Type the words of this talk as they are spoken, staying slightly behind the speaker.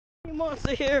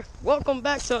Monster here. Welcome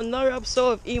back to another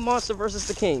episode of Monster versus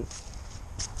the King.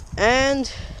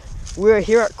 And we're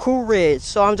here at Coolridge,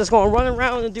 so I'm just going to run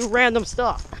around and do random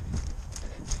stuff.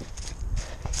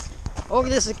 Look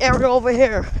at this area over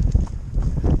here.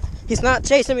 He's not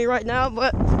chasing me right now,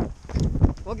 but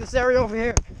look at this area over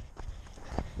here.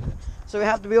 So we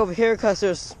have to be over here because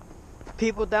there's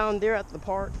people down there at the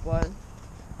park, but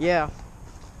yeah.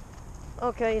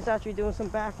 Okay, he's actually doing some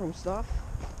bathroom stuff.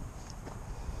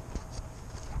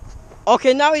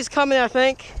 Okay, now he's coming, I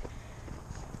think.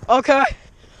 Okay.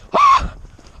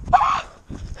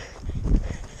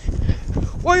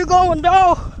 Where you going,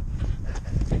 dog?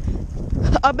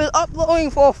 I've been uploading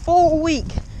for a full week.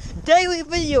 Daily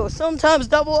videos, sometimes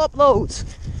double uploads.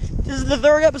 This is the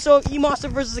third episode of Monster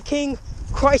vs. the King,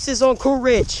 Crisis on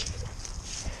Coolridge.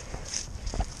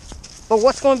 But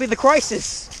what's going to be the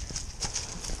crisis?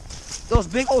 Those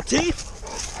big old teeth?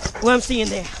 Let me see in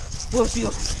there. Let me see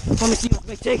those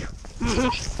big teeth.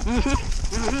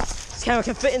 This camera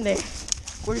can fit in there.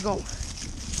 Where you going?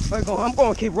 Where you going? I'm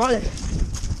going to keep running.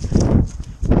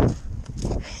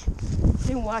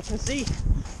 See what I can see.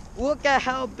 Look at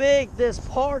how big this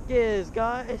park is,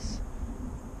 guys.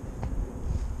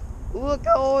 Look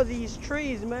at all these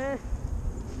trees, man.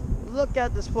 Look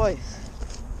at this place.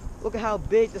 Look at how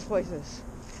big this place is.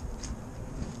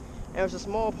 And there's a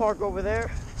small park over there.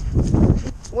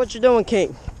 What you doing,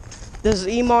 King? This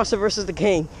is Monster versus the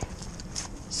King.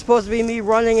 It's supposed to be me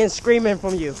running and screaming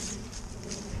from you.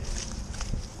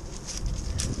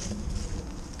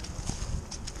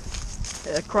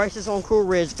 Crisis on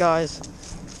Coolridge, guys.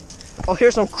 Oh,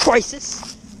 here's some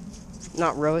crisis.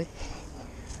 Not really.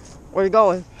 Where you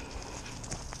going?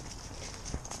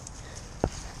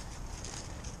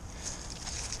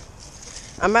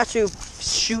 I'm actually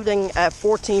shooting at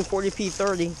 1440p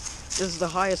 30. This is the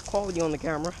highest quality on the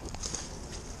camera.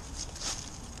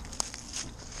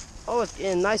 Oh, it's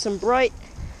getting nice and bright.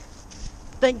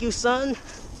 Thank you, son.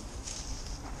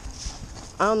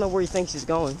 I don't know where he thinks he's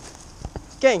going.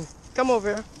 King, come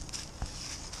over here.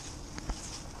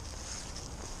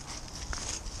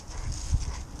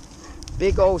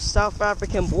 Big old South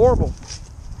African warble.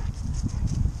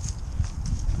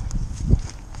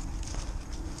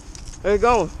 Where you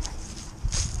going?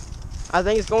 I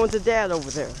think it's going to Dad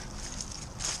over there.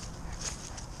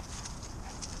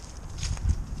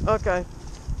 Okay.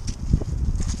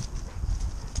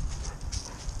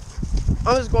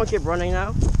 I'm just going to keep running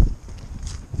now.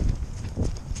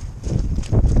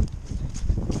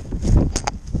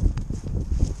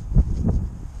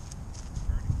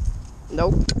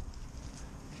 Nope.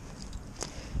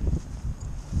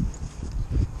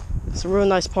 It's a real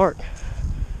nice park.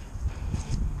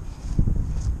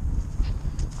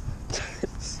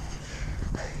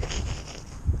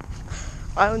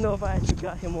 I don't know if I actually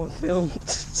got him on film.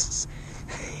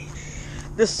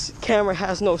 This camera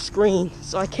has no screen,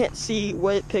 so I can't see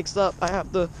what it picks up. I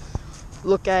have to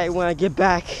look at it when I get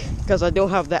back because I don't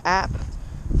have the app.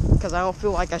 Because I don't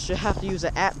feel like I should have to use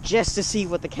the app just to see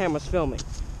what the camera's filming.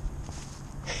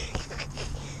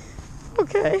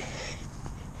 Okay.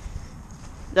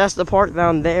 That's the park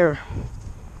down there.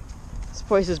 This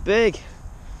place is big.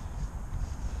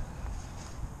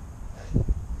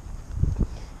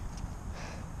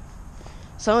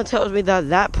 Someone tells me that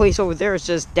that place over there is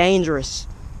just dangerous.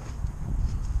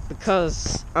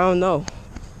 Because, I don't know.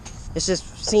 It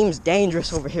just seems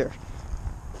dangerous over here.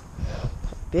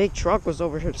 Big truck was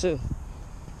over here too.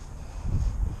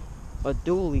 A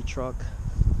dually truck.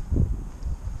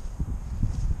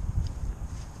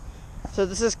 So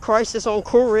this is Crisis on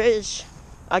Coolridge.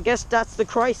 I guess that's the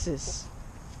crisis.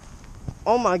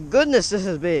 Oh my goodness, this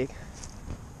is big.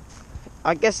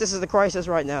 I guess this is the crisis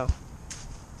right now.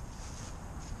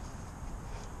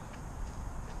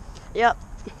 Yep,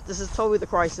 this is totally the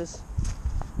crisis.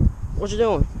 What you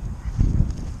doing?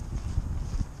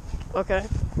 Okay.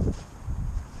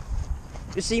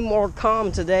 You seem more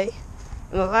calm today.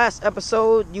 In the last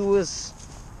episode, you was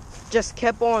just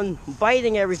kept on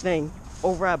biting everything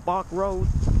over at Bach Road.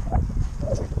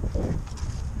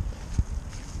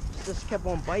 Just kept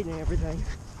on biting everything.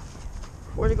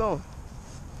 Where you going?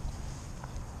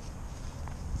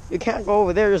 You can't go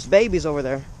over there. There's babies over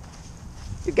there.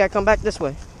 You gotta come back this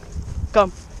way.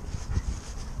 Come.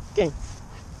 King.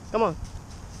 Come on.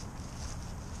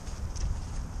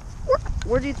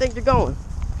 Where do you think you're going?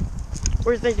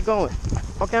 Where do you think you're going?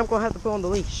 Okay, I'm gonna have to put on the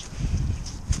leash.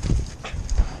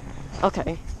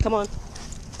 Okay, come on.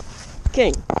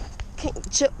 King,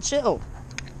 chill,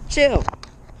 dude.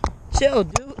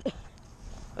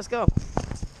 Let's go.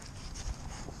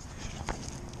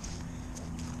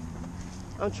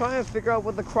 I'm trying to figure out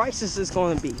what the crisis is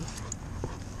going to be.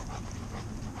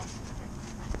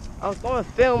 I was going to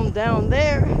film down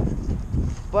there,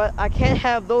 but I can't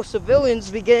have those civilians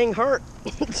be getting hurt.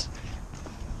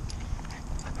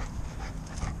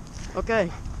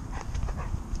 Okay,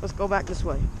 let's go back this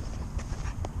way.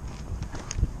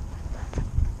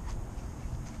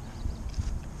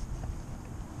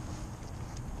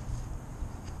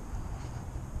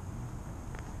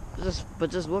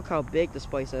 Just look how big this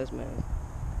place is, man.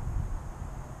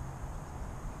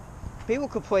 People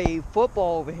could play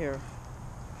football over here.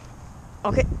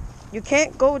 Okay, you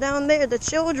can't go down there. The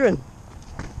children.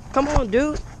 Come on,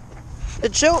 dude. The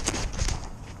children.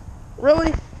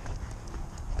 Really?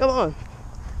 Come on.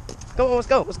 Come on, let's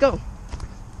go. Let's go.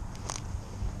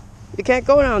 You can't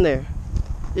go down there.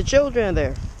 The children are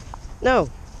there. No.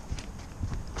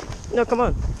 No, come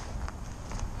on.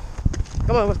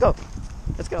 Come on, let's go.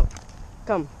 Let's go.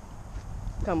 Come.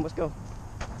 Come, let's go.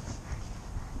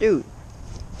 Dude.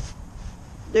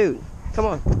 Dude, come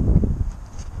on.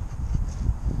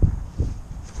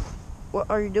 What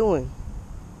are you doing?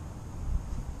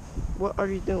 What are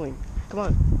you doing? Come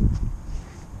on.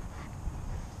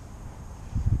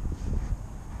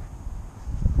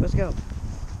 Let's go.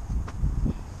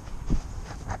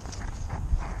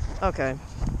 Okay.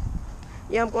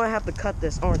 Yeah, I'm going to have to cut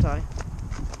this, aren't I?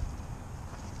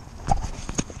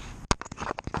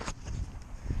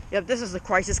 Yep, this is the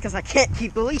crisis because I can't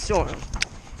keep the leash on him.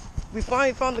 We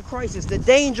finally found the crisis, the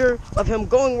danger of him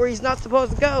going where he's not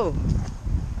supposed to go.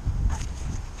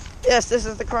 Yes, this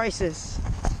is the crisis.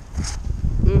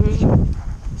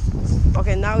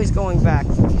 Okay, now he's going back.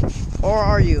 Or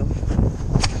are you?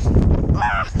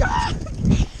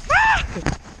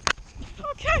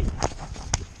 Okay.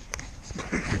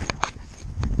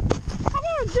 Come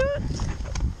on, dude.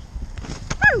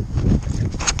 Woo.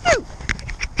 Woo.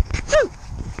 Woo.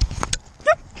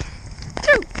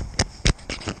 Woo.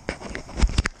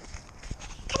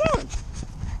 Come on.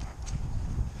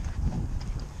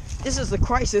 This is the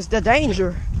crisis, the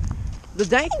danger. The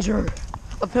danger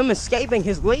of him escaping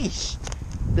his leash.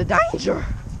 The danger.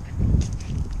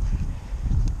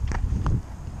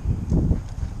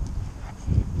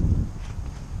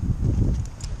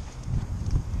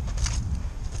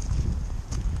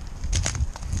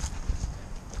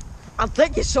 I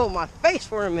think you saw my face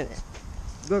for a minute.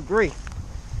 Good grief.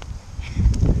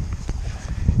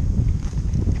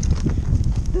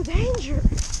 The danger.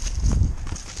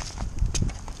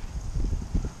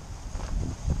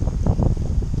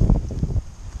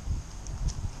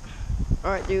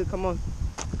 Alright, dude, come on.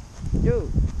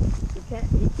 Dude,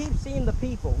 he keeps seeing the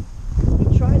people.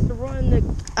 He tries to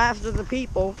run after the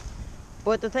people,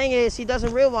 but the thing is, he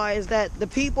doesn't realize that the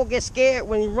people get scared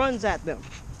when he runs at them.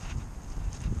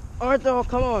 Arthur,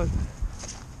 come on.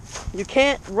 You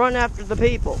can't run after the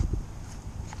people.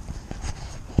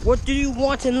 What do you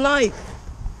want in life?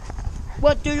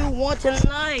 What do you want in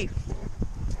life?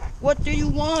 What do you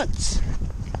want?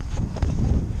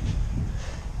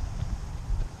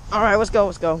 Alright, let's go,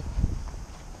 let's go.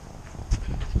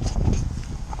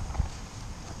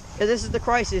 Cause this is the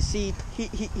crisis. He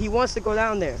wants to go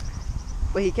down there,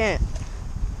 but he can't.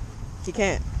 He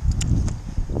can't.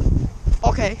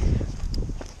 Okay.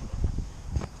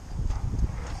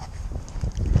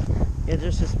 Yeah,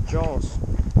 there's just jaws.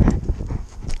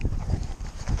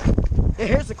 Yeah,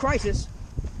 here's the crisis.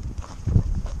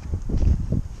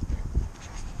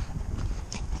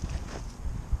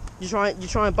 You trying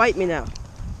to bite me now?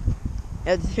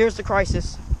 And here's the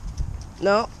crisis.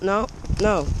 No, no,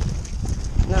 no,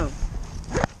 no,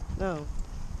 no,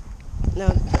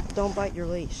 no! Don't bite your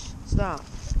leash. Stop.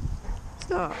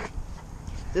 Stop.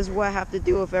 This is what I have to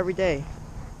deal with every day.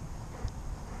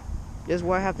 This is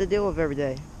what I have to deal with every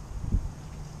day.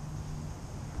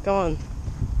 Come on,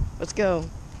 let's go.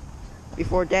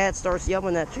 Before Dad starts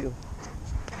yelling at you.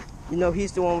 You know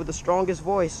he's the one with the strongest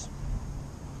voice.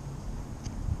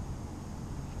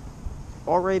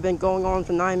 Already been going on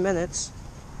for 9 minutes.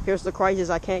 Here's the crisis.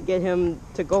 I can't get him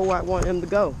to go where I want him to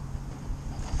go.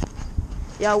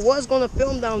 Yeah, I was going to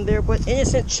film down there, but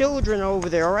innocent children are over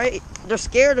there, alright? They're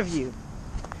scared of you.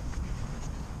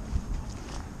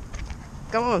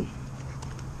 Come on.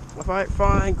 Alright,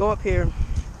 fine. Go up here.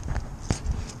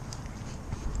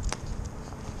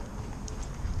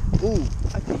 Ooh,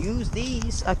 I could use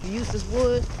these. I could use this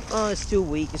wood. Oh, it's too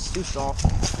weak. It's too soft.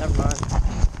 Never mind.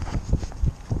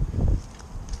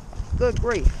 Good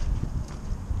grief.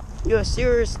 You're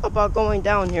serious about going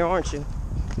down here, aren't you?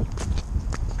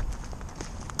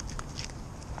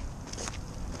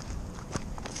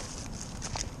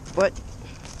 But,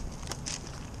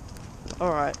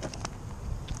 alright.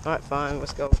 Alright, fine.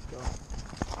 Let's go. Let's go.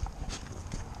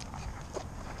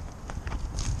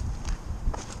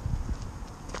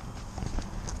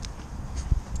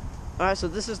 Alright, so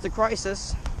this is the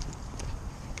crisis.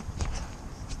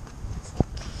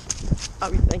 I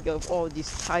be thinking of all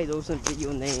these titles and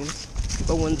video names,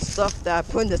 but when the stuff that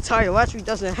I put in the title actually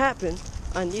doesn't happen,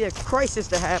 I need a crisis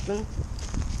to happen.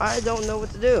 I don't know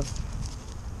what to do.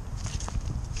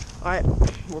 Alright,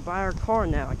 we're by our car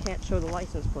now. I can't show the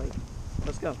license plate.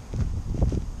 Let's go.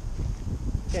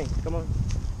 Okay, come on.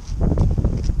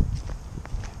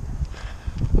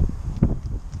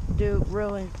 Dude,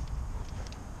 really?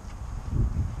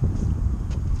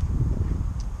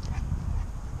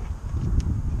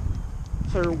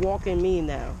 So you're walking me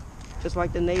now. Just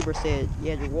like the neighbor said,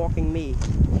 yeah, you're walking me.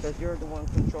 Because you're the one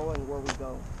controlling where we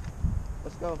go.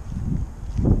 Let's go.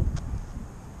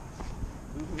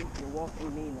 You're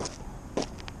walking me now.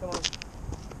 Come on.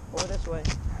 Over this way.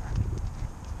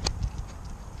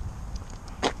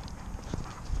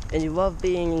 And you love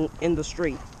being in the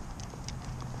street.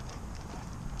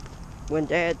 When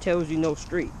Dad tells you no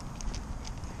street.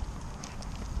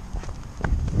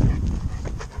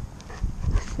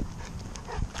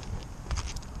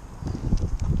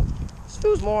 This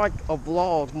feels more like a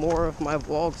vlog, more of my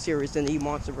vlog series than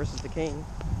E-Monster versus the King.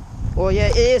 Well, yeah,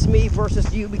 it is me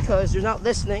versus you because you're not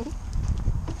listening.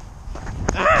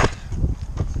 Ah!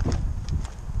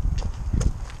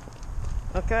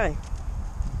 Okay.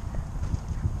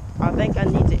 I think I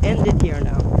need to end it here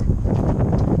now.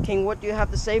 King, what do you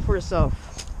have to say for yourself?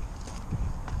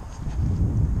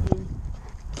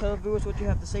 Tell the viewers what you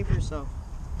have to say for yourself.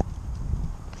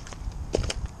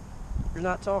 You're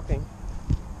not talking.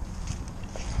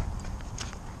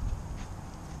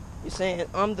 You're saying,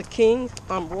 I'm the king,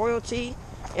 I'm royalty,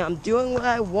 and I'm doing what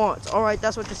I want. Alright,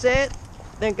 that's what you said.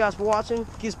 Thank you guys for watching.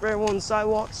 Keep spreading on the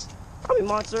sidewalks. I'm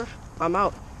E-Monster. I'm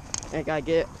out. And I gotta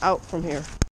get out from here.